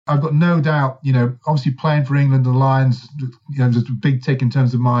I've got no doubt, obviously playing for England and the Lions, just a big tick in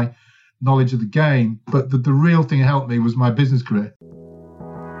terms of my knowledge of the game. But the real thing that helped me was my business career.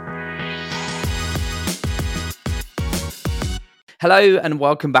 Hello and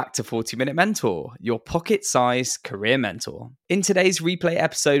welcome back to 40 Minute Mentor, your pocket-sized career mentor. In today's replay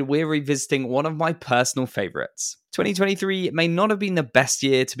episode, we're revisiting one of my personal favourites. 2023 may not have been the best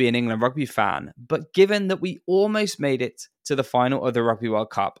year to be an England rugby fan, but given that we almost made it to the final of the Rugby World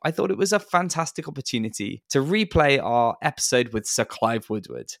Cup, I thought it was a fantastic opportunity to replay our episode with Sir Clive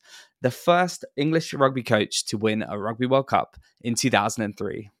Woodward, the first English rugby coach to win a Rugby World Cup in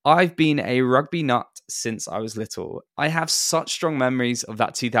 2003. I've been a rugby nut since I was little. I have such strong memories of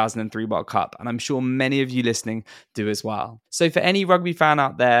that 2003 World Cup, and I'm sure many of you listening do as well. So for any rugby fan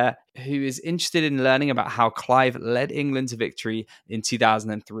out there who is interested in learning about how Clive led England to victory in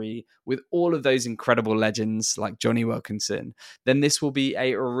 2003 with all of those incredible legends like Johnny Wilkinson, then this will be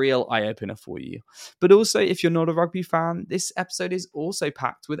a real eye-opener for you. But also, if you're not a rugby fan, this episode is also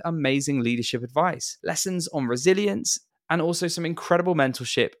packed with amazing leadership advice, lessons on resilience, and also some incredible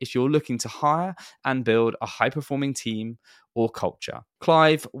mentorship if you're looking to hire and build a high-performing team or culture.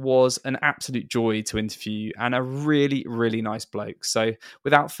 Clive was an absolute joy to interview and a really, really nice bloke. So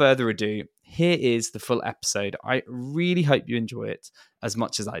without further ado, here is the full episode. I really hope you enjoy it as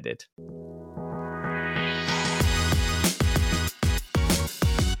much as I did.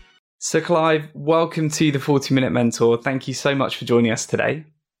 So Clive, welcome to the 40 Minute Mentor. Thank you so much for joining us today.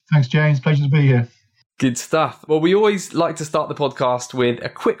 Thanks, James. Pleasure to be here. Good stuff. Well, we always like to start the podcast with a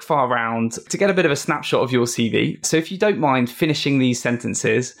quick fire round to get a bit of a snapshot of your CV. So if you don't mind finishing these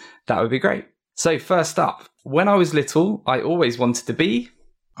sentences, that would be great. So first up, when I was little, I always wanted to be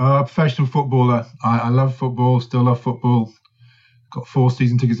a professional footballer. I love football, still love football. Got 4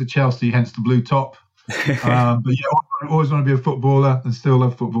 season tickets at Chelsea, hence the blue top. But yeah, I always want to be a footballer and still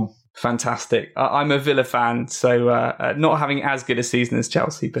love football. Fantastic. I'm a Villa fan, so not having as good a season as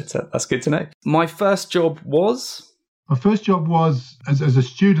Chelsea, but that's good to know. My first job was? My first job was as a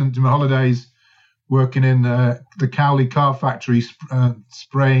student in my holidays, working in the Cowley car factory,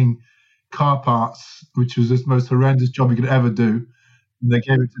 spraying car parts, which was the most horrendous job you could ever do. And they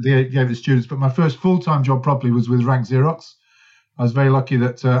gave it to students. But my first full-time job properly was with Rank Xerox. I was very lucky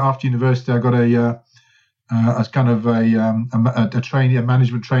that after university I got as kind of a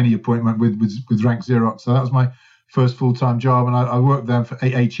management trainee appointment with Rank Xerox. So that was my first full-time job, and I worked there for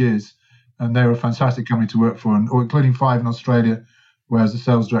 8 years, and they were a fantastic company to work for, including 5 in Australia, where I was a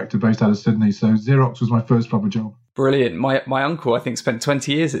sales director based out of Sydney. So Xerox was my first proper job. Brilliant. My uncle, I think, spent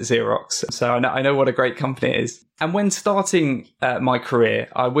 20 years at Xerox, so I know what a great company it is. And when starting my career,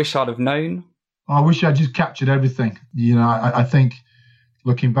 I wish I'd have known. I wish I'd just captured everything. I think,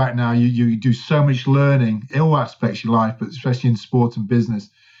 looking back now, you do so much learning in all aspects of your life, but especially in sport and business.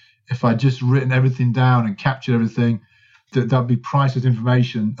 If I'd just written everything down and captured everything, that'd be priceless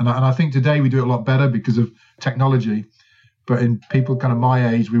information. And I think today we do it a lot better because of technology. But in people kind of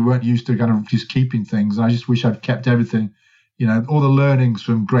my age, we weren't used to kind of just keeping things. And I just wish I'd kept everything, all the learnings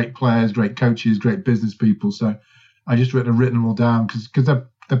from great players, great coaches, great business people. So I just written them all down because they're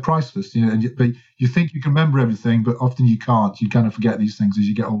priceless, but you think you can remember everything, but often you can't. You kind of forget these things as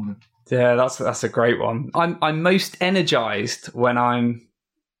you get older. Yeah, that's a great one. I'm most energized when I'm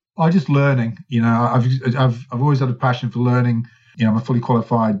just learning. I've always had a passion for learning. I'm a fully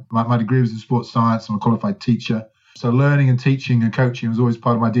qualified. My degree was in sports science. I'm a qualified teacher. So learning and teaching and coaching was always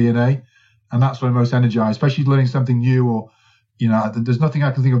part of my DNA, and that's when I'm most energized. Especially learning something new, or there's nothing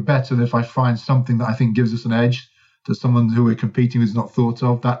I can think of better than if I find something that I think gives us an edge, that someone who we're competing with is not thought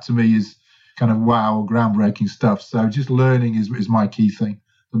of. That to me is kind of wow, groundbreaking stuff. So just learning is my key thing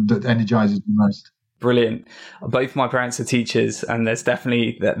that energizes me most. Brilliant. Both my parents are teachers, and there's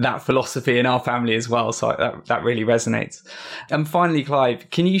definitely that philosophy in our family as well. So that really resonates. And finally, Clive,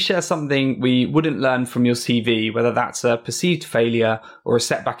 can you share something we wouldn't learn from your CV, whether that's a perceived failure or a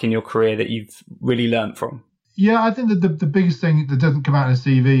setback in your career that you've really learned from? Yeah, I think that the biggest thing that doesn't come out in a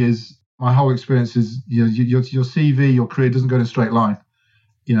CV is my whole experience is, your CV, your career doesn't go in a straight line.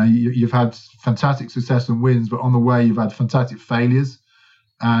 You've had fantastic success and wins, but on the way you've had fantastic failures,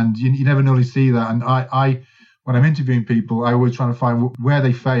 and you never really see that. And I when I'm interviewing people, I always try to find where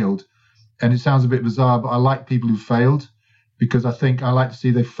they failed. And it sounds a bit bizarre, but I like people who failed, because I think I like to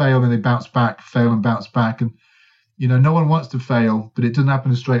see they fail and they bounce back, fail and bounce back. And no one wants to fail, but it doesn't happen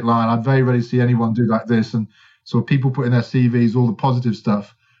in a straight line. I'd very rarely see anyone do like this. And so people put in their CVs all the positive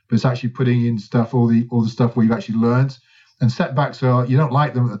stuff, but it's actually putting in stuff, all the stuff where you've actually learned. And setbacks you don't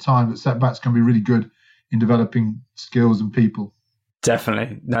like them at the time, but setbacks can be really good in developing skills and people.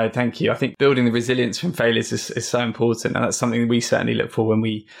 Definitely. No, thank you. I think building the resilience from failures is so important. And that's something we certainly look for when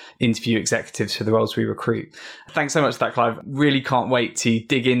we interview executives for the roles we recruit. Thanks so much for that, Clive. Really can't wait to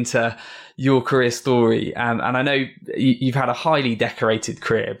dig into your career story. And I know you've had a highly decorated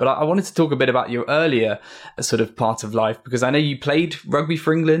career, but I wanted to talk a bit about your earlier sort of part of life, because I know you played rugby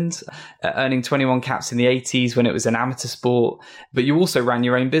for England, earning 21 caps in the 80s when it was an amateur sport, but you also ran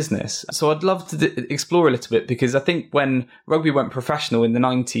your own business. So I'd love to explore a little bit, because I think when rugby went professional in the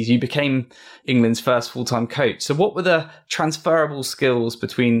 90s, you became England's first full-time coach. So what were the transferable skills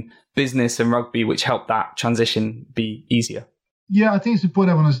between business and rugby which helped that transition be easier? Yeah, I think it's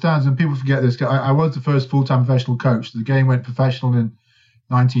important everyone understands, and people forget this. I was the first full-time professional coach. The game went professional in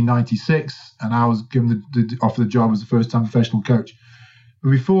 1996, and I was given offered the job as the first-time professional coach. But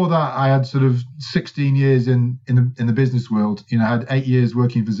before that, I had sort of 16 years in the business world. I had 8 years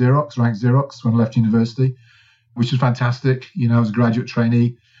working for Xerox, ranked Xerox when I left university, which was fantastic. I was a graduate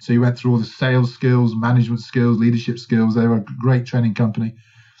trainee. So you went through all the sales skills, management skills, leadership skills. They were a great training company.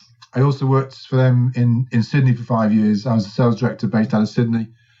 I also worked for them in Sydney for 5 years. I was a sales director based out of Sydney.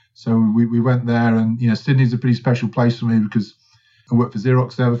 So we went there, and Sydney's a pretty special place for me because I worked for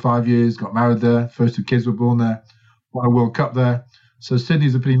Xerox there for 5 years, got married there, first 2 kids were born there, won a World Cup there. So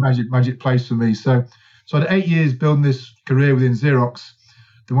Sydney's a pretty magic place for me. So I had 8 years building this career within Xerox.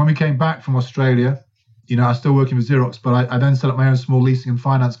 Then when we came back from Australia, I was still working with Xerox, but I then set up my own small leasing and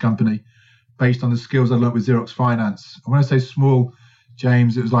finance company based on the skills I learned with Xerox Finance. And when I say small,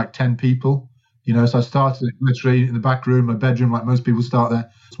 James, it was like 10 people. So I started literally in the back room, my bedroom, like most people start their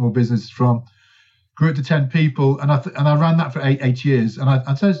small businesses from. Grew it to 10 people, and I ran that for eight years. And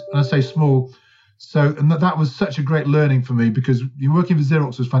I say small, and that was such a great learning for me, because working for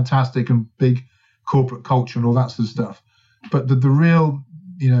Xerox was fantastic and big corporate culture and all that sort of stuff. But the real,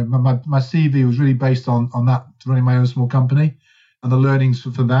 my CV was really based on that, running my own small company and the learnings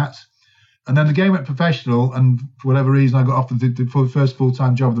for that. And then the game went professional, and for whatever reason, I got offered the first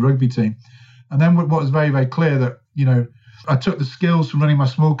full-time job of the rugby team. And then what was very, very clear that, I took the skills from running my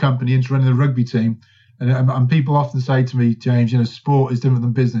small company into running the rugby team. And people often say to me, James, sport is different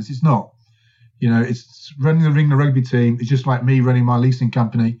than business. It's not. It's running the rugby team. It's just like me running my leasing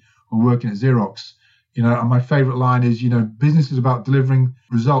company or working at Xerox. And my favorite line is, business is about delivering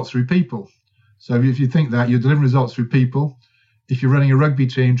results through people. So if you think that, you're delivering results through people. If you're running a rugby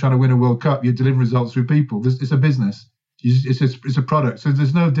team trying to win a World Cup, you're delivering results through people. It's a business. It's a product. So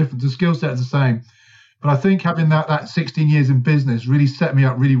there's no difference. The skill set is the same. But I think having that 16 years in business really set me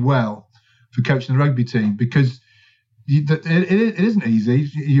up really well for coaching the rugby team, because it isn't easy.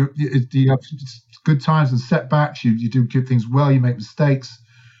 You have good times and setbacks. You do good things well. You make mistakes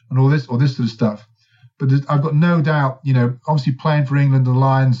and all this sort of stuff. But I've got no doubt, obviously playing for England and the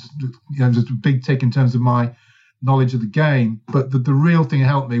Lions, there's a big tick in terms of my knowledge of the game. But the real thing that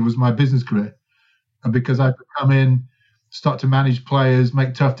helped me was my business career. And because I could come in, start to manage players,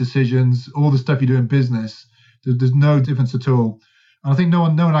 make tough decisions, all the stuff you do in business, there's no difference at all. And I think no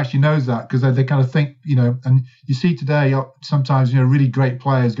one actually knows that, because they kind of think, and you see today sometimes, really great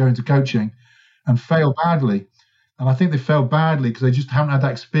players go into coaching and fail badly. And I think they fail badly because they just haven't had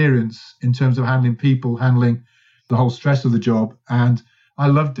that experience in terms of handling people, handling the whole stress of the job. And I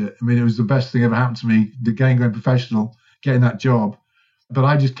loved it. I mean, it was the best thing ever happened to me, the game going professional, getting that job. But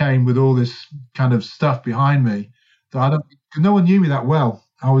I just came with all this kind of stuff behind me that no one knew me that well.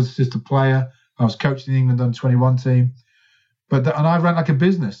 I was just a player. I was coaching the England under-21 team. And I ran like a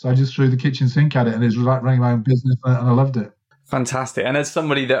business. I just threw the kitchen sink at it, and it was like running my own business, and I loved it. Fantastic. And as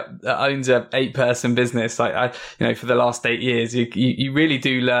somebody that owns a 8-person business, I for the last 8 years, you really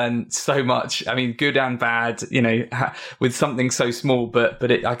do learn so much. I mean, good and bad, with something so small, but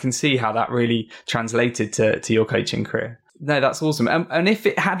I can see how that really translated to your coaching career. No, that's awesome. And if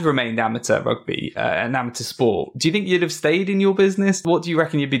it had remained amateur rugby, an amateur sport, do you think you'd have stayed in your business? What do you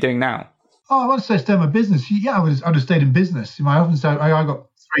reckon you'd be doing now? Oh, I want to say stay in my business. Yeah, I'd have stayed in business. I often say, I got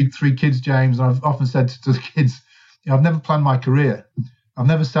three kids, James, and I've often said to the kids, I've never planned my career. I've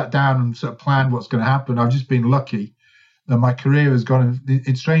never sat down and sort of planned what's going to happen. I've just been lucky that my career has gone,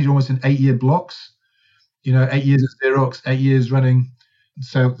 it's strange, almost in 8-year blocks. 8 years at Xerox, 8 years running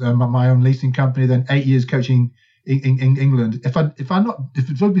my own leasing company, then 8 years coaching in England.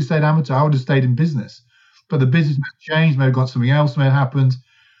 If rugby stayed amateur, I would have stayed in business. But the business may have changed, may have got something else, may have happened.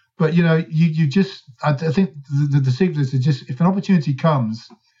 But you just, I think the secret is just, if an opportunity comes,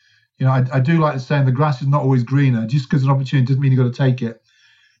 I do like to say, the grass is not always greener. Just because an opportunity doesn't mean you've got to take it.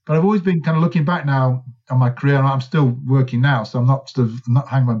 But I've always been kind of looking back now on my career, and I'm still working now, so I'm not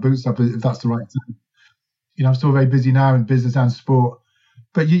hanging my boots up if that's the right thing. I'm still very busy now in business and sport.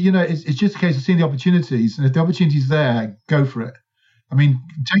 But it's just a case of seeing the opportunities, and if the opportunity's there, go for it. I mean,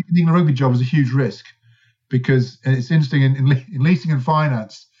 taking the England rugby job was a huge risk because it's interesting in leasing and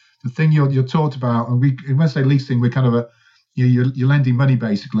finance, the thing you're taught about, and when I say leasing, we're kind of you're lending money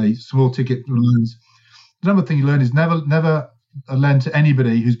basically, small ticket loans. The number thing you learn is never lend to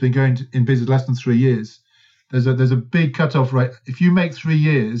anybody who's been going in business less than 3 years. There's a big cutoff rate. If you make 3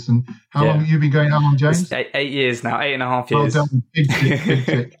 years, and how long have you been going? How long, James? It's 8 years now, 8.5 years. Well done. Big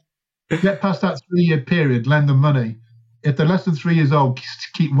tick. Get past that 3-year period, lend them money. If they're less than 3 years old,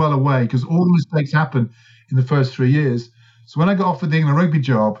 keep well away because all the mistakes happen in the first 3 years. So when I got offered the England rugby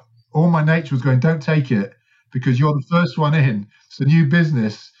job, all my nature was going, don't take it because you're the first one in. It's a new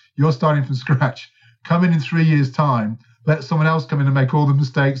business. You're starting from scratch. Come in 3 years' time. Let someone else come in and make all the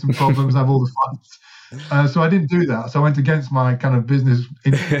mistakes and problems, have all the fights. So I didn't do that. So I went against my kind of business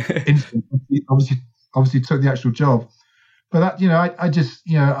instinct. Obviously took the actual job. But that, I just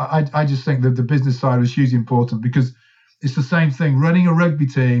think that the business side was hugely important because it's the same thing. Running a rugby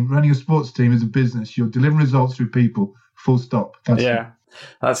team, running a sports team is a business. You're delivering results through people. Full stop.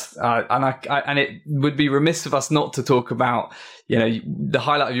 That's and it would be remiss of us not to talk about the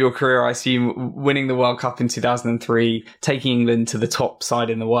highlight of your career. I assume winning the World Cup in 2003, taking England to the top side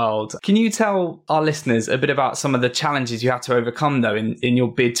in the world. Can you tell our listeners a bit about some of the challenges you had to overcome though in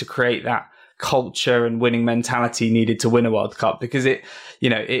your bid to create that culture and winning mentality needed to win a World Cup? Because it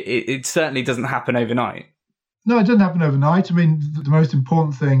certainly doesn't happen overnight. No, it doesn't happen overnight. I mean, the most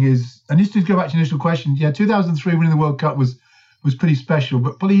important thing is, and just to go back to your initial question, 2003 winning the World Cup was pretty special,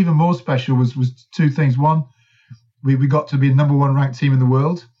 but probably even more special was two things. One, we got to be the number one ranked team in the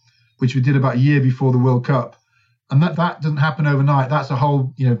world, which we did about a year before the World Cup. And that doesn't happen overnight. That's a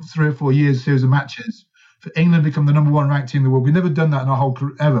whole, 3 or 4 years series of matches for England to become the number one ranked team in the world. We've never done that in our whole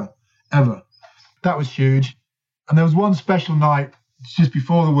career, ever. That was huge. And there was one special night just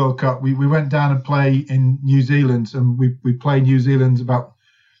before the World Cup. We went down and play in New Zealand, and we played New Zealand about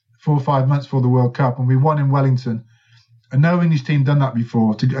 4 or 5 months before the World Cup, and we won in Wellington. And no English team done that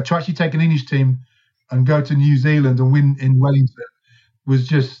before. To actually take an English team and go to New Zealand and win in Wellington was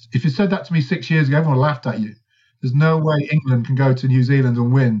just, if you said that to me 6 years ago, everyone laughed at you. There's no way England can go to New Zealand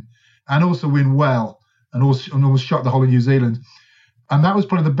and win, and also win well, and almost shock the whole of New Zealand. And that was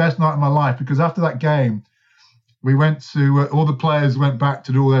probably the best night of my life, because after that game, we went to, all the players went back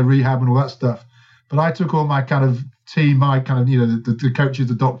to do all their rehab and all that stuff. But I took all my kind of team, the coaches,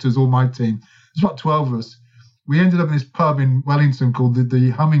 the doctors, all my team. There's about 12 of us. We ended up in this pub in Wellington called the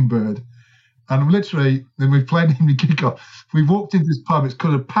Hummingbird. And literally, then we played in the kickoff. We walked into this pub, it's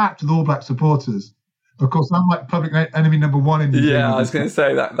kind of packed with All Black supporters. Of course, I'm like public enemy number one in New Zealand. Yeah, I was going to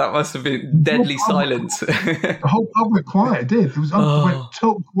say that must have been deadly silence. The whole pub went quiet, it did. It was went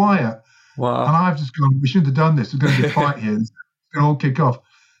total quiet. Wow. And I've just gone, we shouldn't have done this. There's going to be a fight here. It's going to all kick off.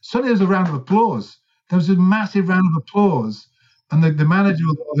 Suddenly there was a round of applause. There was a massive round of applause. And the manager,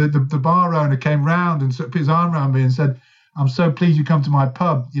 the bar owner came round and put his arm around me and said, I'm so pleased you come to my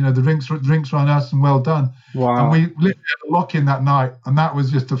pub. The drinks are on us and well done. Wow. And we literally had a lock-in that night. And that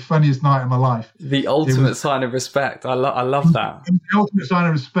was just the funniest night of my life. The ultimate sign of respect. I love that. It was the ultimate sign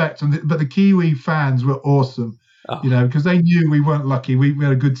of respect. But the Kiwi fans were awesome, because they knew we weren't lucky. We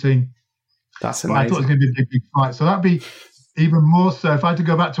had a good team. That's amazing. But I thought it was going to be a big fight. So that'd be even more so. If I had to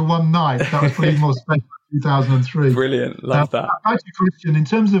go back to one night, that was probably more special in 2003. Brilliant. Love that. Back to Christian, in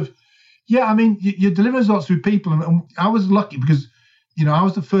terms of, you deliver results through people. And I was lucky because, I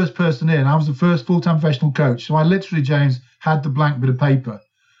was the first person in. I was the first full-time professional coach. So I literally, James, had the blank bit of paper.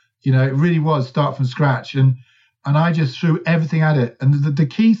 It really was start from scratch. And I just threw everything at it. And the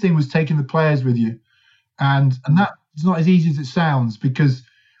key thing was taking the players with you. And that's not as easy as it sounds because,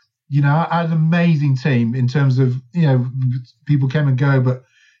 I had an amazing team in terms of, people came and go. But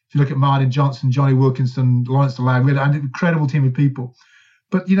if you look at Martin Johnson, Johnny Wilkinson, Lawrence DeLag, we had an incredible team of people.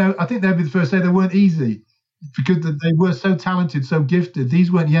 But, I think they'd be the first to say they weren't easy because they were so talented, so gifted.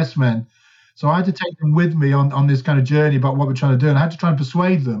 These weren't yes men. So I had to take them with me on this kind of journey about what we're trying to do. And I had to try and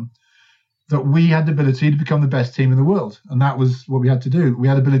persuade them that we had the ability to become the best team in the world. And that was what we had to do. We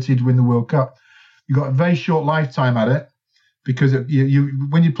had the ability to win the World Cup. You got a very short lifetime at it because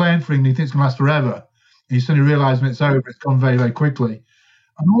when you're playing for England, you think it's going to last forever. And you suddenly realise when it's over, it's gone very, very quickly.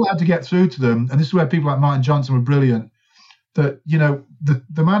 And all I had to get through to them, and this is where people like Martin Johnson were brilliant, that,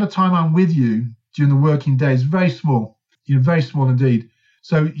 the amount of time I'm with you during the working day is very small, very small indeed.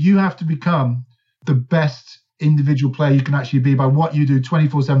 So you have to become the best individual player you can actually be by what you do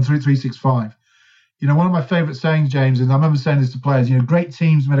 24/7, 365. One of my favourite sayings, James, and I remember saying this to players, great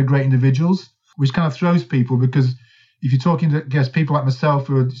teams made of great individuals, which kind of throws people because if you're talking to people like myself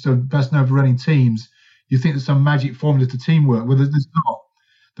who are so best known for running teams, you think there's some magic formula to teamwork. Well, there's not.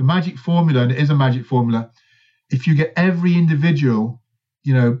 The magic formula, and it is a magic formula, if you get every individual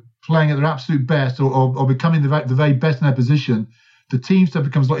playing at their absolute best or becoming the very best in their position, the team stuff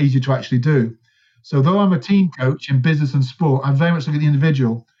becomes a lot easier to actually do. So though I'm a team coach in business and sport, I very much look at the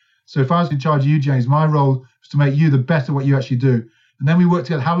individual. So if I was in charge of you, James, my role was to make you the best at what you actually do. And then we work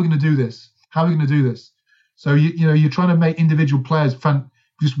together. How are we going to do this? How are we going to do this? So, you're trying to make individual players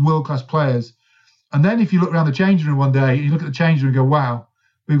just world-class players. And then if you look around the changing room one day, you look at the changing room and go, wow,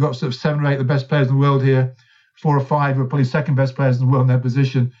 we've got sort of 7 or 8 of the best players in the world here, 4 or 5 who are probably second best players in the world in their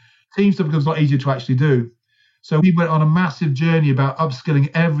position. Team stuff becomes a lot easier to actually do. So we went on a massive journey about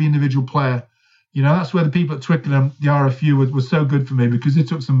upskilling every individual player. That's where the people at Twickenham, the RFU, was so good for me, because it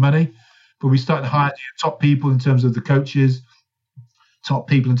took some money, but we started hiring top people in terms of the coaches, top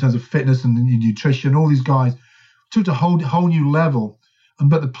people in terms of fitness and nutrition. All these guys took to a whole new level.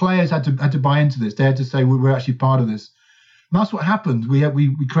 But the players had to buy into this. They had to say, we're actually part of this. And that's what happened.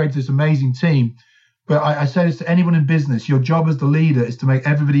 We created this amazing team. But I say this to anyone in business: your job as the leader is to make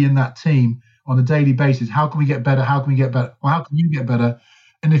everybody in that team on a daily basis. How can we get better? How can we get better? Well, how can you get better?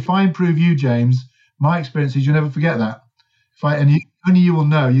 And if I improve you, James, my experience is you'll never forget that. Only you will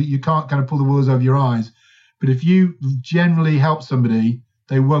know. You can't kind of pull the wool over your eyes. But if you generally help somebody,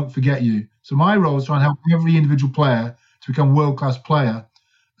 they won't forget you. So my role is trying to help every individual player to become a world-class player.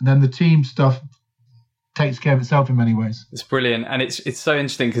 And then the team stuff takes care of itself in many ways. It's brilliant. And it's so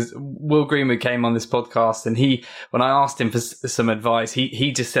interesting because Will Greenwood came on this podcast, and when I asked him for some advice,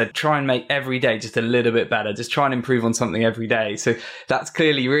 he just said, try and make every day just a little bit better. Just try and improve on something every day. So that's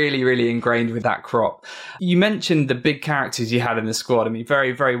clearly really, really ingrained with that crop. You mentioned the big characters you had in the squad. I mean,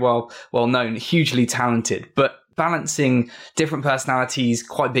 very, very well known, hugely talented, but balancing different personalities,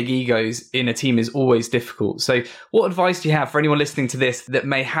 quite big egos in a team is always difficult. So what advice do you have for anyone listening to this that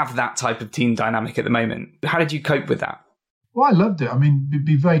may have that type of team dynamic at the moment? How did you cope with that? Well, I loved it. I mean,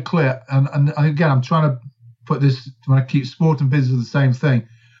 be very clear. And again, I'm trying to put this, when I keep sport and business the same thing.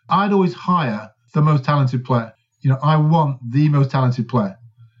 I'd always hire the most talented player. I want the most talented player.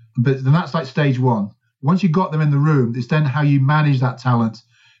 But then that's like stage one. Once you got them in the room, it's then how you manage that talent.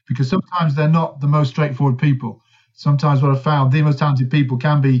 Because sometimes they're not the most straightforward people. Sometimes what I've found, the most talented people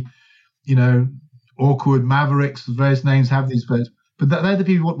can be, awkward mavericks, various names have these players, but they're the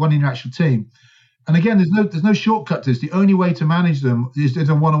people who want in your actual team. And again, there's no shortcut to this. The only way to manage them is on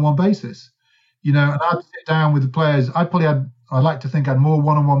a one-on-one basis. And I'd sit down with the players. I like to think I had more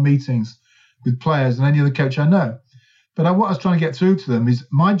one-on-one meetings with players than any other coach I know. But what I was trying to get through to them is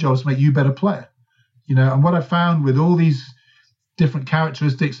my job is to make you a better player. And what I found with all these different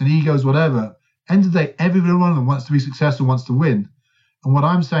characteristics and egos, whatever, end of the day, every one of them wants to be successful, wants to win. And what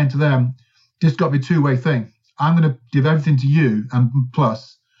I'm saying to them, this got to be a two-way thing. I'm going to give everything to you and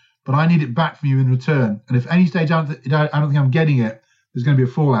plus, but I need it back from you in return. And if any stage I don't think I'm getting it, there's going to be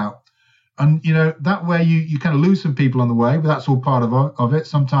a fallout. And, that way you kind of lose some people on the way, but that's all part of it.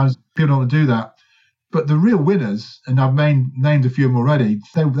 Sometimes people don't want to do that. But the real winners, and I've named a few of them already,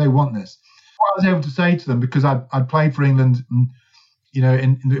 they want this. What I was able to say to them, because I'd played for England,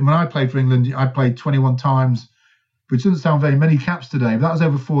 and when I played for England, I played 21 times, which doesn't sound very many caps today, but that was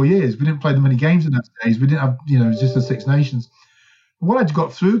over 4 years. We didn't play that many games in those days. We didn't have, it was just the Six Nations. And what I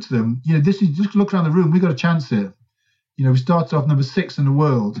got through to them, this is just look around the room. We got a chance here. We started off number 6 in the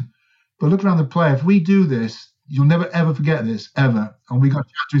world, but look around the player. If we do this, you'll never ever forget this ever. And we got a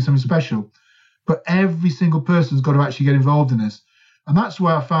chance to do something special. But every single person's got to actually get involved in this, and that's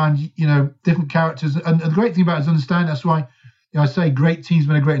where I found, different characters. And the great thing about it is understanding. That's why. I say great teams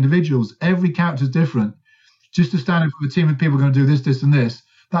make great individuals. Every character is different. Just to stand in for a team of people are going to do this, this, and this,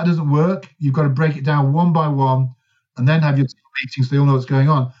 that doesn't work. You've got to break it down one by one, and then have your team meetings so they all know what's going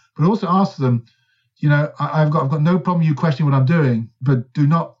on. But also ask them, I've got no problem you questioning what I'm doing, but do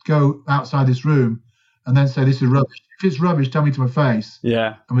not go outside this room and then say this is rubbish. If it's rubbish, tell me to my face.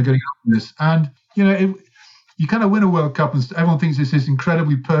 Yeah. And we're going to get on this. And you kind of win a World Cup, and everyone thinks it's this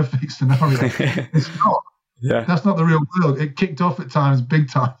incredibly perfect scenario. It's not. Yeah, that's not the real world. It kicked off at times, big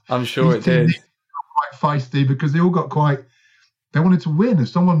time. I'm sure it did. Quite feisty because they all got they wanted to win. If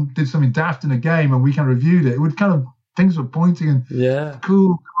someone did something daft in a game and we kind of reviewed it, would kind of, things were pointing and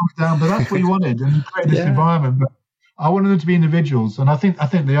cool, calm down. But that's what you wanted, and you created this environment. But I wanted them to be individuals, and I think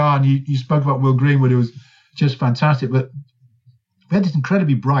they are. And you spoke about Will Greenwood, who was just fantastic. But we had this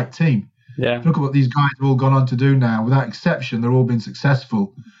incredibly bright team. Yeah, look at what these guys have all gone on to do now. Without exception, they're all been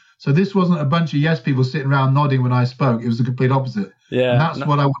successful. So this wasn't a bunch of yes people sitting around nodding when I spoke. It was the complete opposite. Yeah. And that's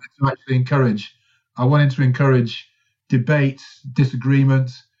what I wanted to actually encourage. I wanted to encourage debate,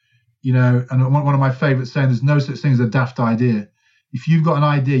 disagreement, and one of my favorite saying, there's no such thing as a daft idea. If you've got an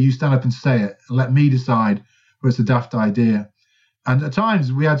idea, you stand up and say it, and let me decide whether it's a daft idea. And at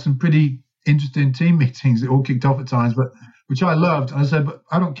times we had some pretty interesting team meetings. It all kicked off at times, but which I loved. And I said, but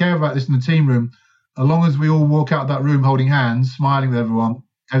I don't care about this in the team room. As long as we all walk out that room holding hands, smiling with everyone,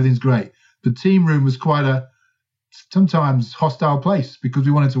 everything's great. The team room was quite a sometimes hostile place because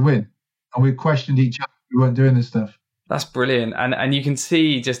we wanted to win. And we questioned each other. We weren't doing this stuff. That's brilliant. And you can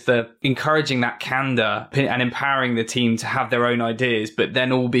see just the encouraging that candor and empowering the team to have their own ideas, but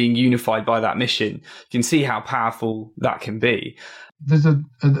then all being unified by that mission. You can see how powerful that can be. There's a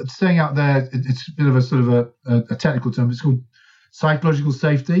saying out there, it's a bit of a sort of a technical term. It's called psychological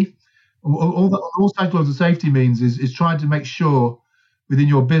safety. All psychological safety means is trying to make sure within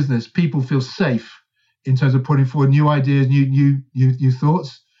your business people feel safe in terms of putting forward new ideas, new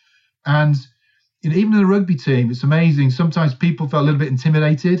thoughts. And even in the rugby team, it's amazing. Sometimes people felt a little bit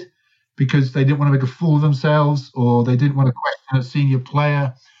intimidated because they didn't want to make a fool of themselves, or they didn't want to question a senior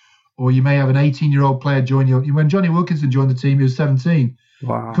player, or you may have an 18-year-old player join you. When Johnny Wilkinson joined the team, he was 17.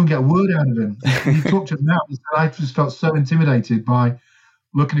 Wow. Couldn't get a word out of him. You talk to him now, he said, I just felt so intimidated by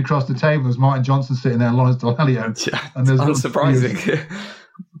looking across the table. There's Martin Johnson sitting there, and Lawrence Delelio. Yeah, and there's unsurprising.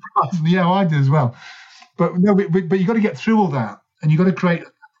 Yeah, I did as well. But you've got to get through all that, and you've got to create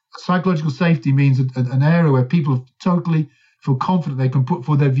psychological safety. Means an area where people totally feel confident they can put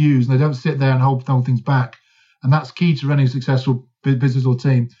forward their views and they don't sit there and hold things back. And that's key to running a successful business or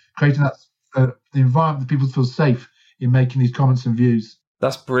team, creating that the environment that people feel safe in making these comments and views.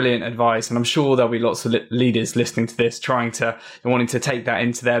 That's brilliant advice. And I'm sure there'll be lots of leaders listening to this wanting to take that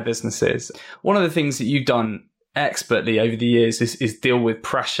into their businesses. One of the things that you've done expertly over the years is deal with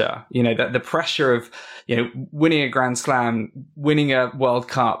pressure. That the pressure of, winning a Grand Slam, winning a World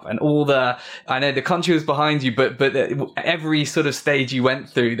Cup, and I know the country was behind you, but every sort of stage you went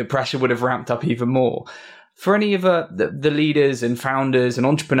through, the pressure would have ramped up even more. For any of the leaders and founders and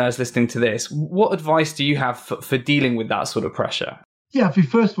entrepreneurs listening to this, what advice do you have for dealing with that sort of pressure? Yeah,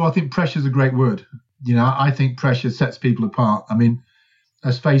 first of all, I think pressure is a great word. I think pressure sets people apart. I mean,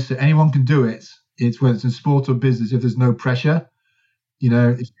 let's face it, anyone can do it. It's whether it's in sport or business. If there's no pressure, if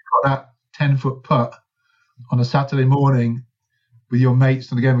you've got that 10-foot putt on a Saturday morning with your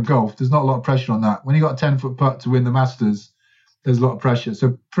mates in a game of golf, there's not a lot of pressure on that. When you've got a 10-foot putt to win the Masters, there's a lot of pressure.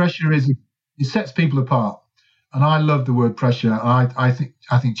 So pressure it sets people apart. And I love the word pressure. I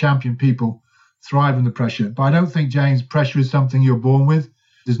think champion people thrive under pressure. But I don't think, James, pressure is something you're born with.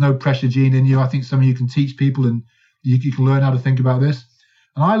 There's no pressure gene in you. I think some of you can teach people, and you can learn how to think about this.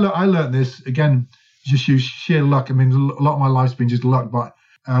 And I learned this, again, just use sheer luck. I mean, a lot of my life's been just luck. But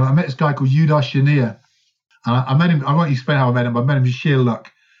I met this guy called Udar Shania. And I met him, I won't explain how I met him, but I met him just sheer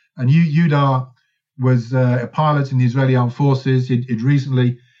luck. And Udar was a pilot in the Israeli Armed Forces. He'd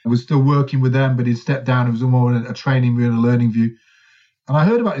recently was still working with them, but he'd stepped down. It was more a training view and a learning view. And I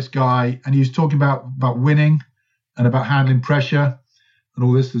heard about this guy, and he was talking about winning and about handling pressure and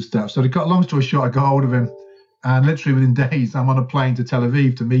all this sort of stuff. So to cut a long story short, I got hold of him, and literally within days, I'm on a plane to Tel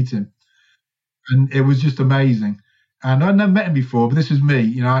Aviv to meet him. And it was just amazing. And I'd never met him before, but this is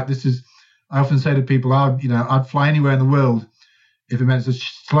me. I often say to people, I'd fly anywhere in the world if it meant the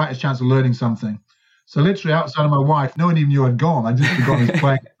slightest chance of learning something. So literally outside of my wife, no one even knew I'd gone. I just got on his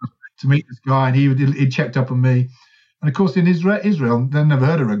plane to meet this guy, and he checked up on me. And of course, in Israel, they've never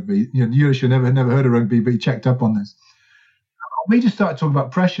heard of rugby. Yurishia never heard of rugby, but he checked up on this. We just started talking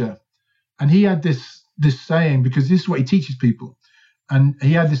about pressure, and he had this saying, because this is what he teaches people, and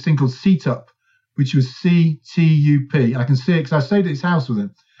he had this thing called CTUP, which was CTUP. I can see it because I stayed at his house with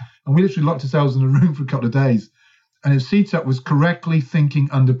him, and we literally locked ourselves in a room for a couple of days. And his CTUP was correctly thinking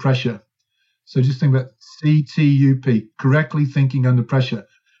under pressure. So just think about CTUP, correctly thinking under pressure.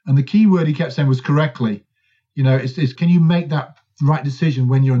 And the key word he kept saying was correctly. It's can you make that right decision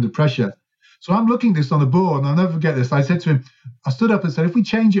when you're under pressure? So I'm looking at this on the board, and I'll never forget this. I said to him, I stood up and said, if we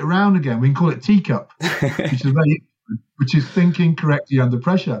change it around again, we can call it teacup, which is thinking correctly under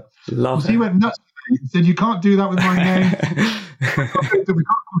pressure. Love so he went nuts. He said, you can't do that with my name. We can't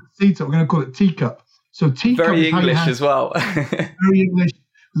call it teacup, we're going to call it teacup. So teacup very is English as well. Very English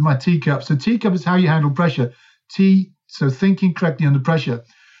with my teacup. So teacup is how you handle pressure. So thinking correctly under pressure.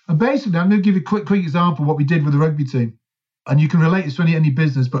 And basically, I'm going to give you a quick example of what we did with the rugby team. And you can relate this to any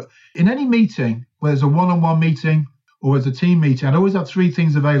business. But in any meeting, whether it's a one-on-one meeting or it's a team meeting, I'd always have three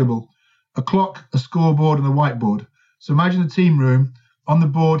things available: a clock, a scoreboard, and a whiteboard. So imagine a team room. On the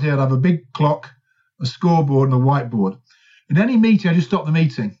board here, I'd have a big clock, a scoreboard, and a whiteboard. In any meeting, I just stop the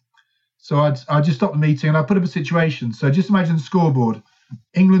meeting. So I'd just stop the meeting, and I'd put up a situation. So just imagine the scoreboard: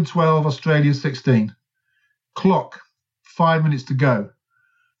 England 12, Australia 16. Clock, 5 minutes to go.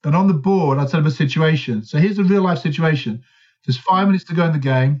 Then on the board, I'd set up a situation. So here's a real life situation. There's 5 minutes to go in the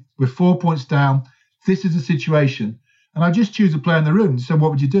game. We're 4 points down. This is the situation. And I just choose a player in the room. So what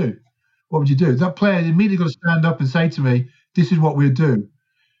would you do? What would you do? That player immediately got to stand up and say to me, this is what we'll do.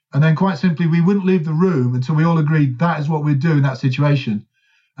 And then quite simply, we wouldn't leave the room until we all agreed that is what we'd do in that situation.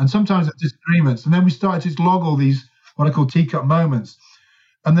 And sometimes there's disagreements. And then we started to just log all these, what I call teacup moments.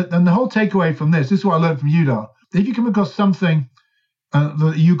 And the whole takeaway from this is what I learned from you, Dar. If you come across something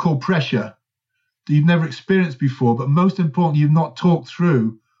that you call pressure that you've never experienced before, but most importantly, you've not talked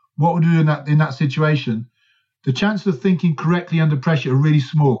through what would do in that situation, the chances of thinking correctly under pressure are really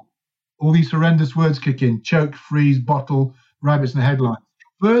small. All these horrendous words kick in: choke, freeze, bottle, rabbits in the headline.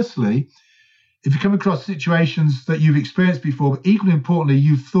 Firstly, if you come across situations that you've experienced before, but equally importantly,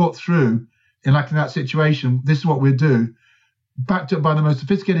 you've thought through in that situation, this is what we'll do, backed up by the most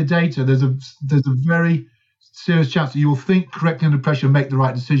sophisticated data, there's a very serious chance that you will think correctly under pressure and make the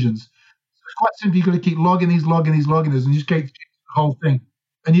right decisions. So it's quite simple. You've got to keep logging these, and you just get the whole thing.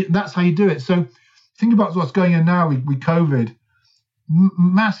 And that's how you do it. So think about what's going on now with COVID.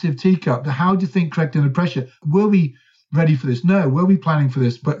 Massive teacup. How do you think correctly under pressure? Were we ready for this? No. Were we planning for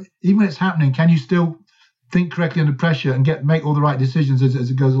this? But even when it's happening, can you still think correctly under pressure and make all the right decisions as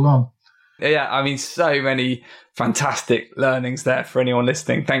it goes along? Yeah, I mean, so many fantastic learnings there for anyone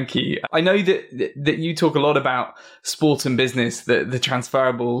listening. Thank you. I know that you talk a lot about sport and business, the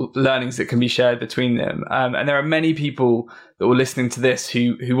transferable learnings that can be shared between them. And there are many people that were listening to this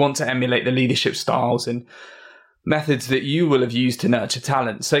who want to emulate the leadership styles and methods that you will have used to nurture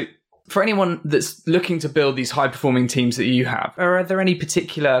talent. So for anyone that's looking to build these high-performing teams that you have, are there any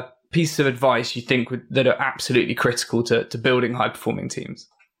particular pieces of advice you think that are absolutely critical to building high-performing teams?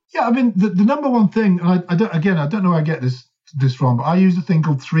 Yeah, I mean, the number one thing, and I don't know how I get this wrong, but I use a thing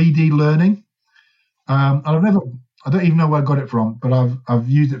called 3D learning. And I don't even know where I got it from, but I've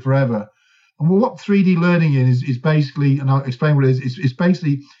used it forever. And what 3D learning is basically, and I'll explain what it is, it's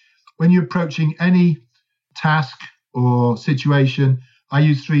basically when you're approaching any task or situation, I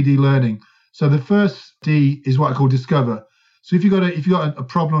use 3D learning. So the first D is what I call discover. So if you've got a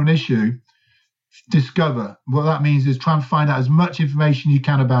problem or an issue, discover. What that means is try and find out as much information you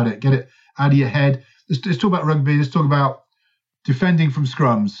can about it. Get it out of your head. Let's talk about rugby. Let's talk about defending from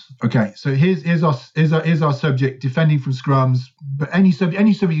scrums. Okay, so here's our subject: defending from scrums. But any subject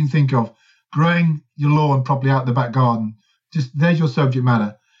you can think of, growing your lawn properly out the back garden. Just there's your subject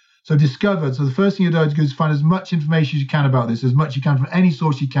matter. So discover. So the first thing you do is find as much information as you can about this, as much you can from any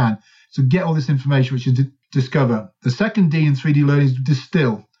source you can. So get all this information, which is discover. The second D in 3D learning is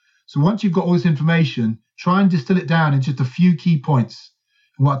distill. So once you've got all this information, try and distill it down in just a few key points,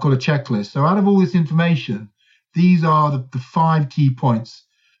 and what I call a checklist. So out of all this information, these are the 5 key points.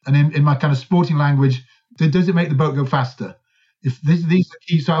 And in my kind of sporting language, does it make the boat go faster? If these are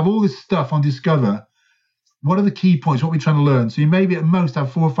key, so out of all this stuff on Discover, what are the key points? What are we trying to learn? So you maybe at most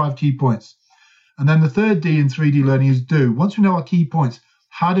have 4 or 5 key points. And then the third D in 3D learning is do. Once we know our key points,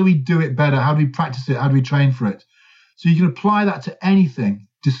 how do we do it better? How do we practice it? How do we train for it? So you can apply that to anything.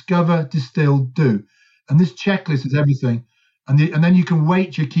 Discover, distill, do. And this checklist is everything. And then you can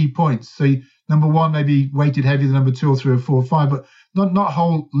weight your key points. So number 1 may be weighted heavier than number 2 or 3 or 4 or 5, but not a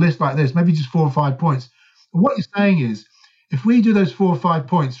whole list like this, maybe just 4 or 5 points. And what you're saying is, if we do those 4 or 5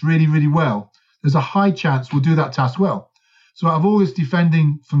 points really, really well, there's a high chance we'll do that task well. So out of all this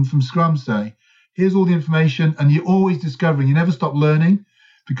defending from scrum, say, here's all the information, and you're always discovering. You never stop learning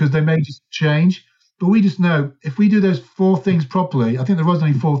because they may just change. But we just know if we do those 4 things properly, I think there was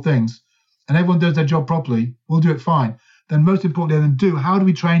only 4 things, and everyone does their job properly, we'll do it fine. Then most importantly, how do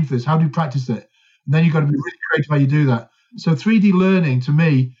we train for this? How do we practice it? And then you've got to be really creative how you do that. So 3D learning to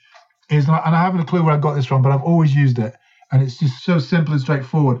me is, and I haven't a clue where I got this from, but I've always used it. And it's just so simple and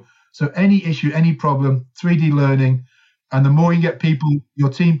straightforward. So any issue, any problem, 3D learning, and the more you get people, your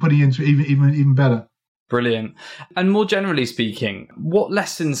team putting into it, even better. Brilliant. And more generally speaking, what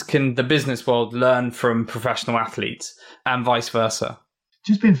lessons can the business world learn from professional athletes and vice versa?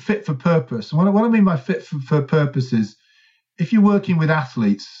 Just being fit for purpose. And what I mean by fit for purpose is, if you're working with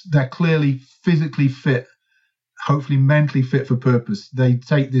athletes, they're clearly physically fit, hopefully mentally fit for purpose. They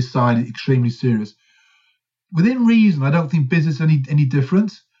take this side extremely serious. Within reason, I don't think business is any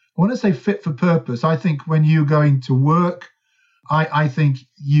different. When I say fit for purpose, I think when you're going to work, I think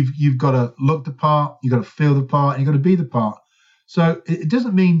you've got to look the part, you've got to feel the part, and you've got to be the part. So it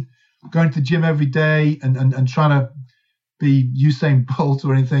doesn't mean going to the gym every day and trying to be Usain Bolt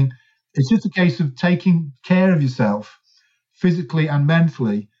or anything. It's just a case of taking care of yourself physically and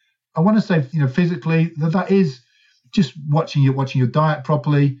mentally. I want to say, physically, that is just watching your diet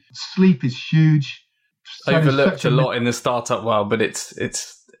properly. Sleep is huge. Overlooked a lot in the startup world, but it's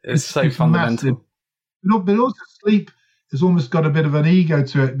so fundamental. But also sleep has almost got a bit of an ego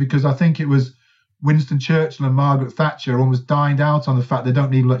to it, because I think it was Winston Churchill and Margaret Thatcher almost dined out on the fact they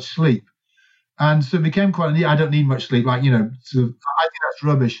don't need much sleep. And so it became quite, I don't need much sleep. Like, I think that's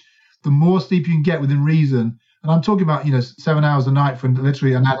rubbish. The more sleep you can get within reason, and I'm talking about, 7 hours a night for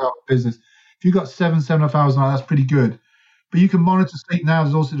literally an adult business. If you've got 7.5 hours a night, that's pretty good. But you can monitor sleep now.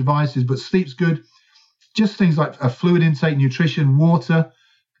 There's also devices, but sleep's good. Just things like a fluid intake, nutrition, water.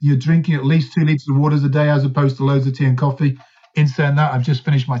 You're drinking at least 2 liters of water a day as opposed to loads of tea and coffee. In saying that, I've just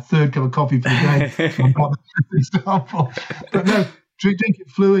finished my 3rd cup of coffee for the day. I'm not an example. But no, drinking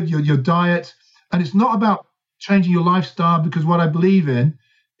fluid, your diet. And it's not about changing your lifestyle, because what I believe in,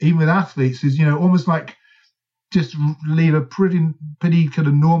 even with athletes, is, almost like just lead a pretty kind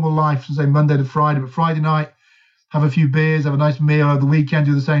of normal life, say Monday to Friday, but Friday night, have a few beers, have a nice meal. Over the weekend,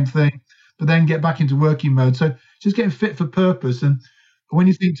 do the same thing, but then get back into working mode. So just getting fit for purpose. And when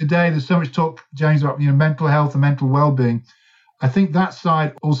you think today, there's so much talk, James, about mental health and mental well-being. I think that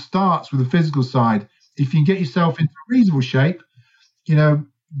side all starts with the physical side. If you can get yourself into reasonable shape,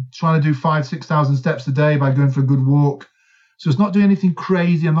 trying to do 5,000-6,000 steps a day by going for a good walk. So it's not doing anything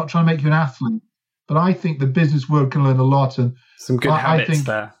crazy. I'm not trying to make you an athlete, but I think the business world can learn a lot. And some good habits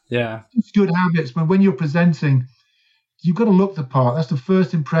there. Yeah. It's good habits. But when you're presenting, you've got to look the part. That's the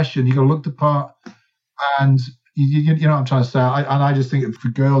first impression. You've got to look the part. And you know what I'm trying to say. I just think for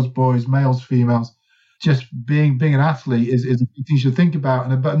girls, boys, males, females, just being an athlete is a big thing you should think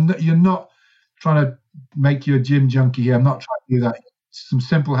about. But you're not trying to make you a gym junkie here. I'm not trying to do that. Some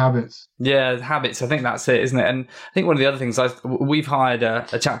simple habits. Yeah, habits. I think that's it, isn't it? And I think one of the other things, we've hired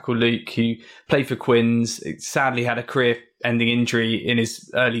a chap called Luke who played for Quins, sadly had a career-ending injury in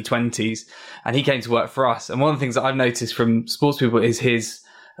his early 20s, and he came to work for us. And one of the things that I've noticed from sports people is his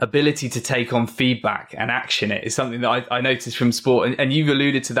ability to take on feedback and action it is something that I noticed from sport. And you've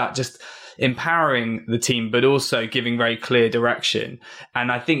alluded to that, just empowering the team, but also giving very clear direction.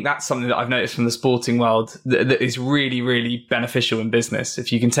 And I think that's something that I've noticed from the sporting world that is really, really beneficial in business.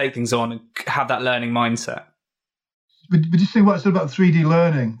 If you can take things on and have that learning mindset. But just think what I said about 3D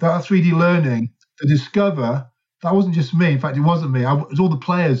learning. That 3D learning, to discover, that wasn't just me. In fact, it wasn't me. It was all the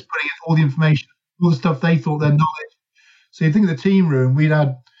players putting in all the information, all the stuff they thought, their knowledge. So you think of the team room, we'd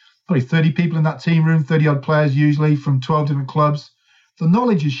had probably 30 people in that team room, 30 odd players usually from 12 different clubs. The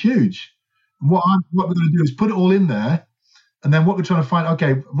knowledge is huge. What we're going to do is put it all in there, and then what we're trying to find,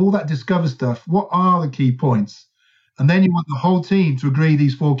 okay, of all that discover stuff, what are the key points? And then you want the whole team to agree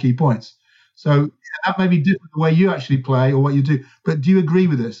these 4 key points. So that may be different the way you actually play or what you do, but do you agree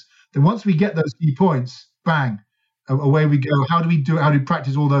with this? Then once we get those key points, bang, away we go. How do we do it? How do we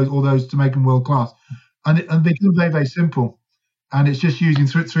practice all those to make them world class? And it becomes very, very simple. And it's just using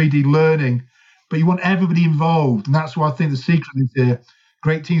 3D learning, but you want everybody involved. And that's why I think the secret is here.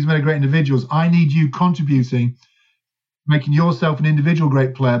 Great teams made of great individuals. I need you contributing, making yourself an individual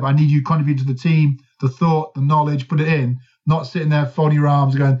great player, but I need you contributing to the team, the thought, the knowledge, put it in, not sitting there folding your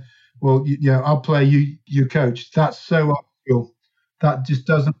arms going, well, I'll play, you coach. That's so uphill. That just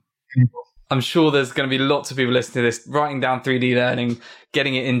doesn't anymore. I'm sure there's going to be lots of people listening to this, writing down 3D learning,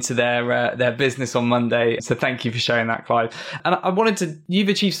 getting it into their business on Monday. So thank you for sharing that, Clive. And you've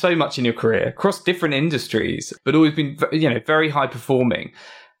achieved so much in your career across different industries, but always been, very high performing.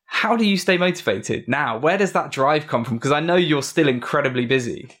 How do you stay motivated now? Where does that drive come from? Because I know you're still incredibly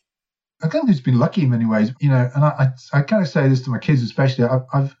busy. I think I've been lucky in many ways, and I kind of say this to my kids, especially.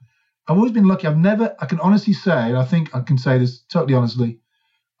 I've always been lucky. I can honestly say, and I think I can say this totally honestly,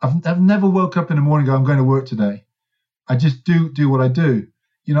 I've never woke up in the morning and go, I'm going to work today. I just do what I do.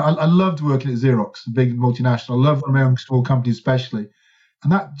 I loved working at Xerox, a big multinational. I love my own small company especially.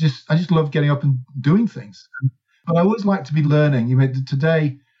 And I just love getting up and doing things. But I always like to be learning.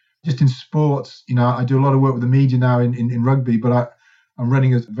 Today, just in sports, I do a lot of work with the media now in rugby, but I'm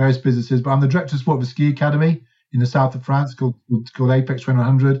running various businesses. But I'm the director of sport of a ski academy in the south of France called Apex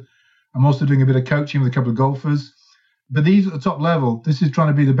 100. I'm also doing a bit of coaching with a couple of golfers. But these at the top level, this is trying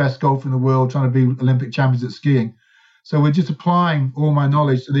to be the best golfer in the world, trying to be Olympic champions at skiing. So we're just applying all my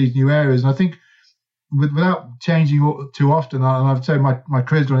knowledge to these new areas. And I think without changing too often, and I've said my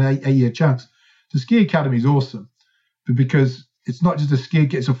career's done 8-year chunks, the ski academy is awesome. But because it's not just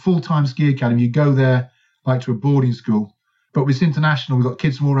it's a full-time ski academy. You go there like to a boarding school. But it's international. We've got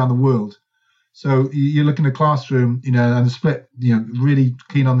kids from all around the world. So you look in the classroom, and the split, really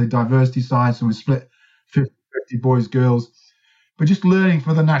keen on the diversity side. So we split 50 boys, girls, but just learning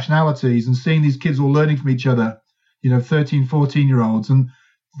from other nationalities and seeing these kids all learning from each other, 13, 14-year-olds, and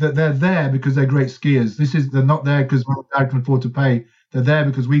they're there because they're great skiers. They're not there because mom and dad can afford to pay. They're there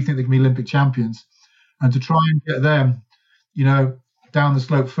because we think they can be Olympic champions. And to try and get them, down the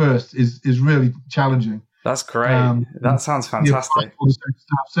slope first is really challenging. That's great. That sounds fantastic.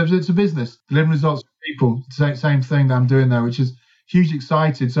 So it's a business, delivering results for people. Same thing that I'm doing there, which is hugely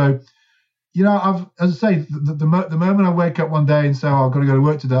excited. So As I say, the moment I wake up one day and say, oh, I've got to go to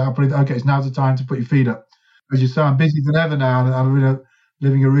work today, I'll probably, okay, it's now's the time to put your feet up. As you say, I'm busier than ever now, and I'm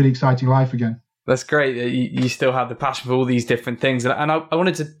living a really exciting life again. That's great that you still have the passion for all these different things. And I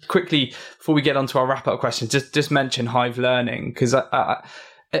wanted to quickly, before we get on to our wrap-up questions, just mention Hive Learning, because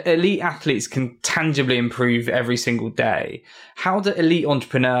elite athletes can tangibly improve every single day. How do elite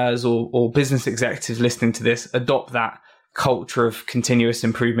entrepreneurs or business executives listening to this adopt that culture of continuous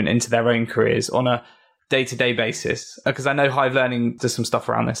improvement into their own careers on a day-to-day basis? Because I know Hive Learning does some stuff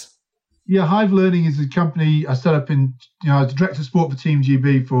around this. Yeah, Hive Learning is a company I set up I was director of sport for Team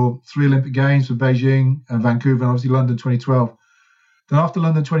GB for 3 Olympic Games for Beijing and Vancouver and obviously London 2012. Then after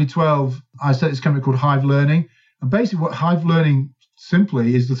London 2012, I set this company called Hive Learning. And basically what Hive Learning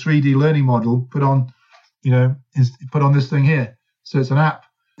simply is the 3D learning model put on this thing here. So it's an app.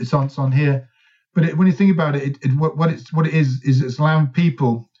 It's on here. But when you think about it, what it is it's allowing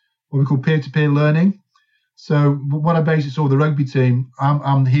people what we call peer-to-peer learning. So what I basically saw with the rugby team,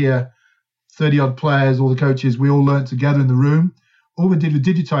 I'm here, 30-odd players, all the coaches, we all learned together in the room. All we did was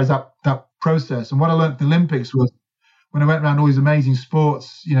digitize that process. And what I learned at the Olympics was when I went around all these amazing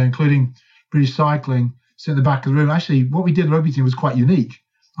sports, including British cycling, sit in the back of the room. Actually, what we did at the rugby team was quite unique.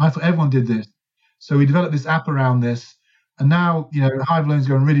 I thought everyone did this. So we developed this app around this. And now, Hive Learning is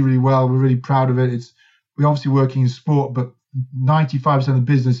going really, really well. We're really proud of it. We're obviously working in sport, but 95% of the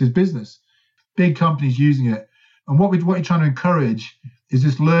business is business. Big companies using it. And what you're trying to encourage is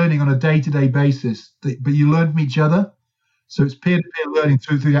this learning on a day-to-day basis, but you learn from each other. So it's peer-to-peer learning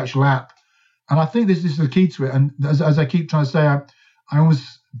through the actual app. And I think this is the key to it. And as I keep trying to say, I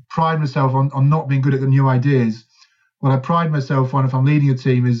always pride myself on not being good at the new ideas. What I pride myself on if I'm leading a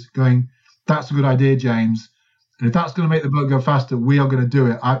team is going, that's a good idea, James. And if that's going to make the boat go faster, we are going to do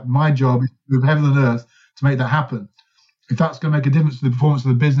it. My job is to move heaven and earth to make that happen. If that's going to make a difference to the performance of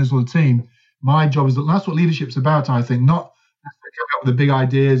the business or the team, my job is that's what leadership's about, I think, not coming up with the big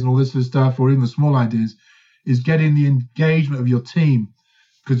ideas and all this sort of stuff or even the small ideas, is getting the engagement of your team.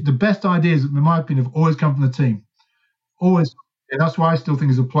 Because the best ideas, in my opinion, have always come from the team. Always. And that's why I still think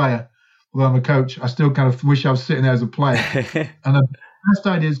as a player, although I'm a coach, I still kind of wish I was sitting there as a player. And the best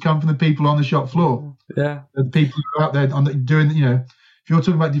ideas come from the people on the shop floor. Yeah. The people who are out there doing, if you're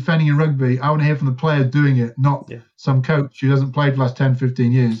talking about defending in rugby, I want to hear from the players doing it, not some coach who hasn't played for the last 10,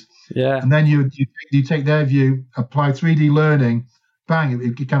 15 years. Yeah. And then you take their view, apply 3D learning, bang,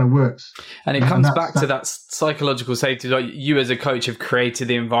 it kind of works. And it comes back to that psychological safety. Like you as a coach have created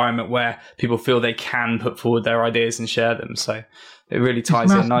the environment where people feel they can put forward their ideas and share them. So it really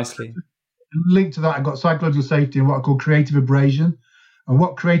ties in nicely. Linked to that, I've got psychological safety and what I call creative abrasion. And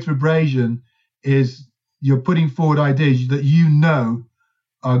what creative abrasion is, you're putting forward ideas that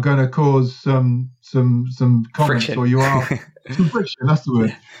are going to cause some comments friction. Or you are some friction. That's the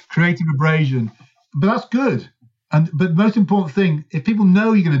word. Creative abrasion, but that's good. But the most important thing, if people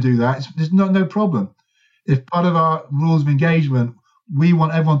know you're going to do that, there's no problem. If part of our rules of engagement, we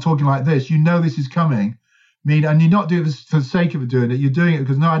want everyone talking like this, this is coming. And you're not doing this for the sake of doing it. You're doing it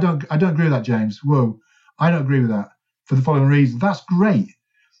because I don't agree with that, James. Whoa, I don't agree with that for the following reason. That's great.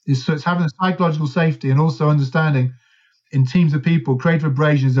 It's having a psychological safety and also understanding in teams of people, creative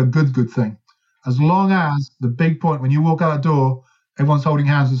abrasion is a good thing. As long as the big point, when you walk out the door, everyone's holding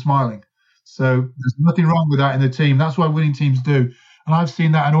hands and smiling. So there's nothing wrong with that in the team. That's what winning teams do. And I've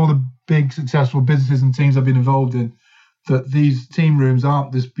seen that in all the big successful businesses and teams I've been involved in, that these team rooms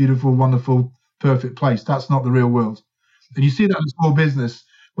aren't this beautiful, wonderful, perfect place. That's not the real world. And you see that in small business.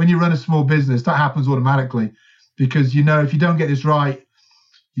 When you run a small business, that happens automatically because, if you don't get this right,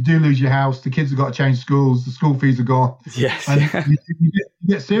 you do lose your house. The kids have got to change schools. The school fees are gone. Yes. And you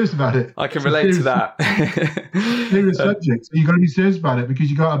get serious about it. I can relate to that. Serious subject. So you've got to be serious about it because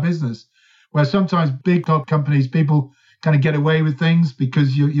you've got a business. Where sometimes big companies, people kind of get away with things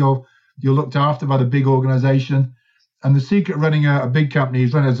because you're looked after by the big organization. And the secret of running a big company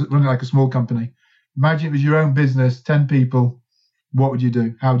is running like a small company. Imagine it was your own business, 10 people. What would you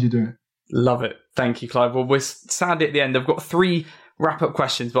do? How would you do it? Love it. Thank you, Clive. Well, we're sadly at the end. I've got 3 wrap-up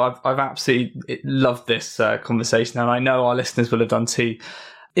questions, but I've absolutely loved this conversation, and I know our listeners will have done too.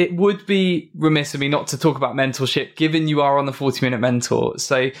 It would be remiss of me not to talk about mentorship, given you are on the 40-Minute Mentor.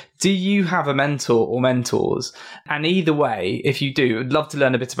 So do you have a mentor or mentors? And either way, if you do, I'd love to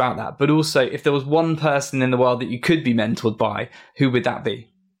learn a bit about that. But also, if there was one person in the world that you could be mentored by, who would that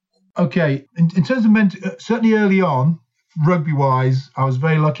be? Okay. In terms of certainly early on, rugby-wise, I was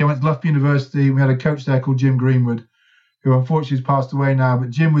very lucky. I went to Loughborough University. We had a coach there called Jim Greenwood, who unfortunately has passed away now. But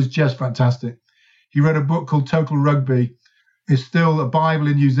Jim was just fantastic. He wrote a book called Total Rugby. It's still a Bible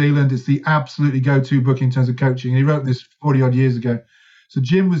in New Zealand. It's the absolutely go-to book in terms of coaching. And he wrote this 40-odd years ago. So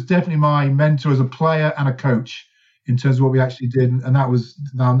Jim was definitely my mentor as a player and a coach in terms of what we actually did. And that was,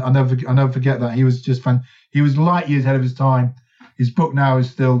 I'll never forget that. He was just fun. He was light years ahead of his time. His book now is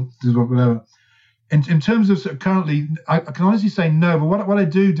still whatever. In terms of, sort of currently, I can honestly say no, but what I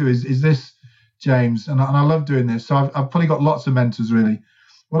do is this, James, and I love doing this. So I've probably got lots of mentors, really.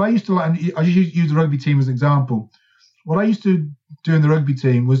 What I used to like, and I use the rugby team as an example. What I used to do in the rugby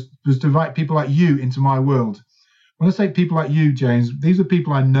team was to invite people like you into my world. When I say people like you, James, these are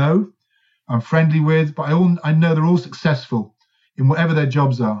people I know, I'm friendly with, but I know they're all successful in whatever their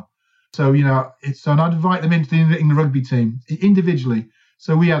jobs are. So, and I'd invite them into in the rugby team individually.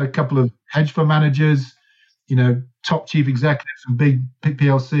 So we had a couple of hedge fund managers, top chief executives from big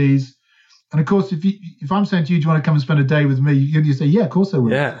PLCs. And of course, if I'm saying to you, do you want to come and spend a day with me? You say, yeah, of course I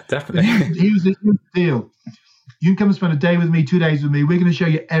will. Yeah, definitely. Here's the deal. You can come and spend a day with me, 2 days with me. We're going to show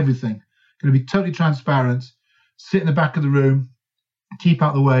you everything. Going to be totally transparent. Sit in the back of the room. Keep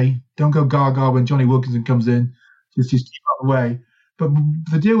out the way. Don't go gaga when Johnny Wilkinson comes in. Just keep out the way. But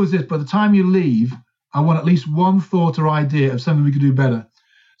the deal was this. By the time you leave, I want at least one thought or idea of something we could do better.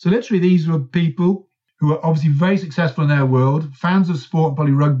 So literally, these were people who are obviously very successful in their world, fans of sport and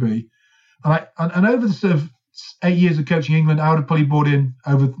probably rugby. And over the sort of 8 years of coaching England, I would have probably brought in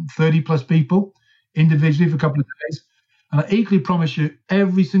over 30 plus people individually for a couple of days. And I equally promise you,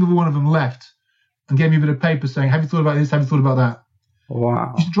 every single one of them left and gave me a bit of paper saying, have you thought about this? Have you thought about that?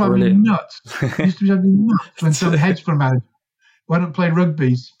 Wow. It used to drive me nuts. It used to drive me nuts when some hedge fund manager who hadn't played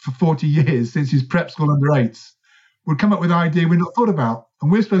rugby for 40 years since his prep school under eights would come up with an idea we'd not thought about.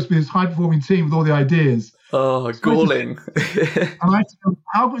 And we're supposed to be this high-performing team with all the ideas. Oh, galling. And I said,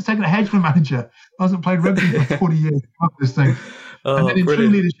 how could it take a hedge fund manager who hasn't played rugby for 40 years to come up with this thing? And then in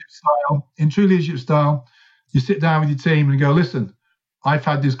true leadership style, you sit down with your team and go, listen, I've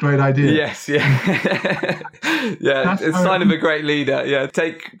had this great idea. Yes, yeah. Yeah, it's a sign of a great leader. Yeah,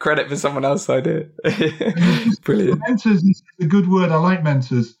 take credit for someone else's idea. Brilliant. Mentors is a good word. I like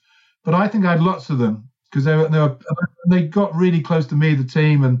mentors. But I think I had lots of them because they got really close to me, the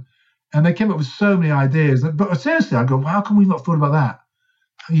team, and they came up with so many ideas. But seriously, I go, well, how come we've not thought about that?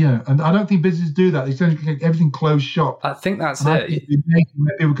 And I don't think businesses do that. They tend to keep everything closed shop. I think that's it. I think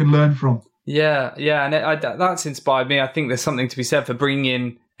where people can learn from. Yeah, and that's inspired me. I think there's something to be said for bringing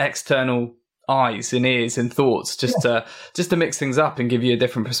in external eyes and ears and thoughts just to mix things up and give you a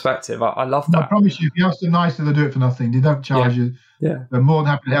different perspective. I love that. I promise you, if you ask them nicely, they'll do it for nothing. They don't charge you. Yeah. They're more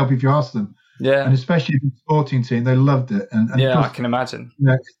than happy to help if you ask them. Yeah. And especially if it's a sporting team, they loved it. And yeah, course, I can imagine.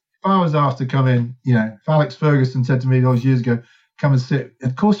 If I was asked to come in, if Alex Ferguson said to me those years ago, come and sit,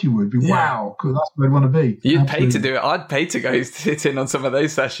 of course you would. Wow, cool, that's where I'd want to be. You'd pay to do it. I'd pay to go sit in on some of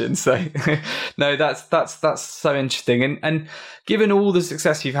those sessions. So no, that's so interesting. And given all the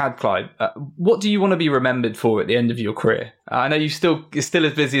success you've had, Clive, what do you want to be remembered for at the end of your career? I know you're still as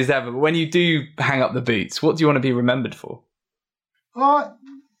busy as ever, but when you do hang up the boots, what do you want to be remembered for?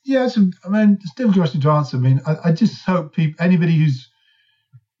 It's a difficult question to answer. I just hope anybody who's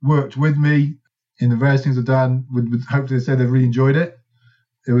worked with me in the various things I've done would hopefully say they've really enjoyed it.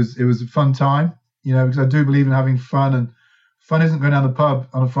 It was a fun time, because I do believe in having fun, and fun isn't going down the pub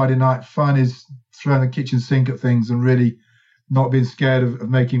on a Friday night. Fun is throwing the kitchen sink at things and really not being scared of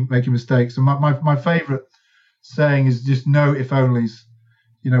making mistakes. And my favourite saying is just no if onlys.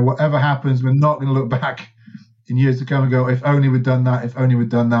 Whatever happens, we're not going to look back in years to come and go, if only we'd done that, if only we'd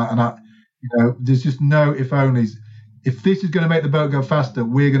done that. And there's just no if onlys. If this is going to make the boat go faster,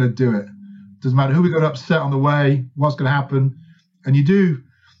 we're going to do it. Doesn't matter who we got to upset on the way, what's going to happen. And you do,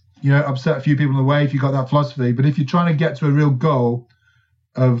 upset a few people on the way if you've got that philosophy. But if you're trying to get to a real goal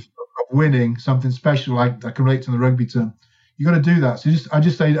of winning something special, like that can relate to the rugby term, you got to do that. So I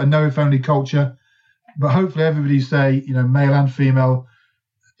just say a no if only culture. But hopefully everybody say, male and female,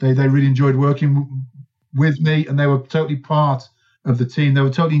 they really enjoyed working with me, and they were totally part of the team. They were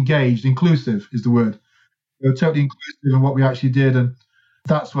totally engaged. Inclusive is the word. They were totally inclusive in what we actually did, and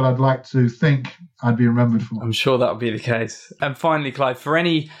that's what I'd like to think I'd be remembered for. I'm sure that'll be the case. And finally, Clive, for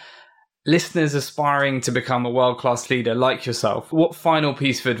any listeners aspiring to become a world-class leader like yourself, what final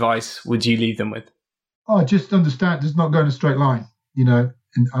piece of advice would you leave them with? Just understand it's not going a straight line, And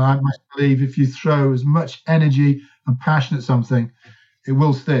I must believe if you throw as much energy and passion at something, it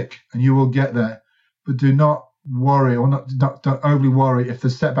will stick and you will get there. But do not worry, or don't overly worry if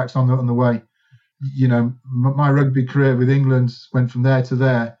there's setbacks on the way. My rugby career with England went from there to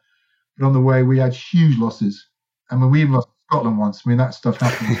there, but on the way we had huge losses. And when we even lost Scotland once, that stuff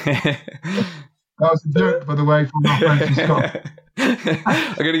happened. That was a joke, by the way, from our friends in Scotland.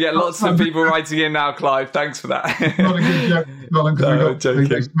 I'm going to get lots of people writing in now, Clive. Thanks for that. Not a good joke in Scotland because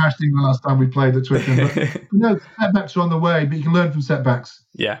they smashed England last time we played at Twickenham. But no, setbacks are on the way, but you can learn from setbacks.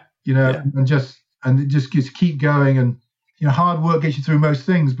 Yeah. And just keep going. And hard work gets you through most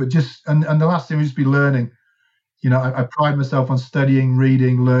things. But and the last thing would just be learning. I pride myself on studying,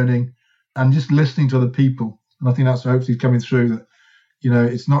 reading, learning, and just listening to other people. And I think that's hopefully coming through. That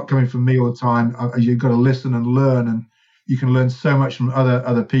it's not coming from me all the time. You've got to listen and learn, and you can learn so much from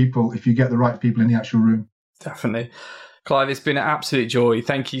other people if you get the right people in the actual room. Definitely. Clive, it's been an absolute joy.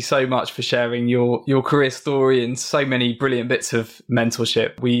 Thank you so much for sharing your career story and so many brilliant bits of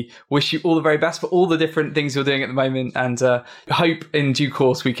mentorship. We wish you all the very best for all the different things you're doing at the moment, and hope in due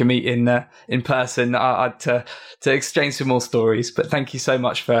course we can meet in person to exchange some more stories. But thank you so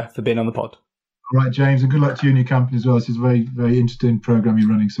much for being on the pod. All right, James, and good luck to you and your company as well. This is a very, very interesting program you're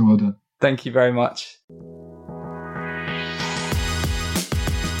running, so well done. Thank you very much.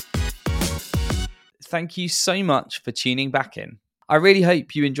 Thank you so much for tuning back in. I really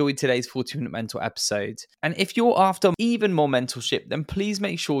hope you enjoyed today's 40-Minute Mentor episode. And if you're after even more mentorship, then please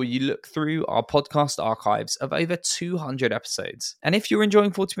make sure you look through our podcast archives of over 200 episodes. And if you're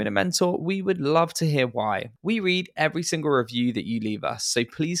enjoying 40-Minute Mentor, we would love to hear why. We read every single review that you leave us, so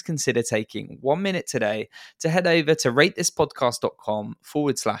please consider taking 1 minute today to head over to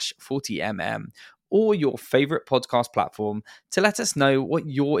ratethispodcast.com/40mm or your favorite podcast platform to let us know what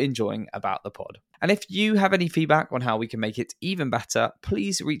you're enjoying about the pod. And if you have any feedback on how we can make it even better,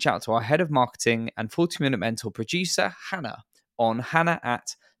 please reach out to our head of marketing and 40-Minute Mentor producer, Hannah, on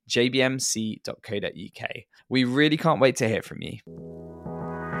hannah@jbmc.co.uk. We really can't wait to hear from you.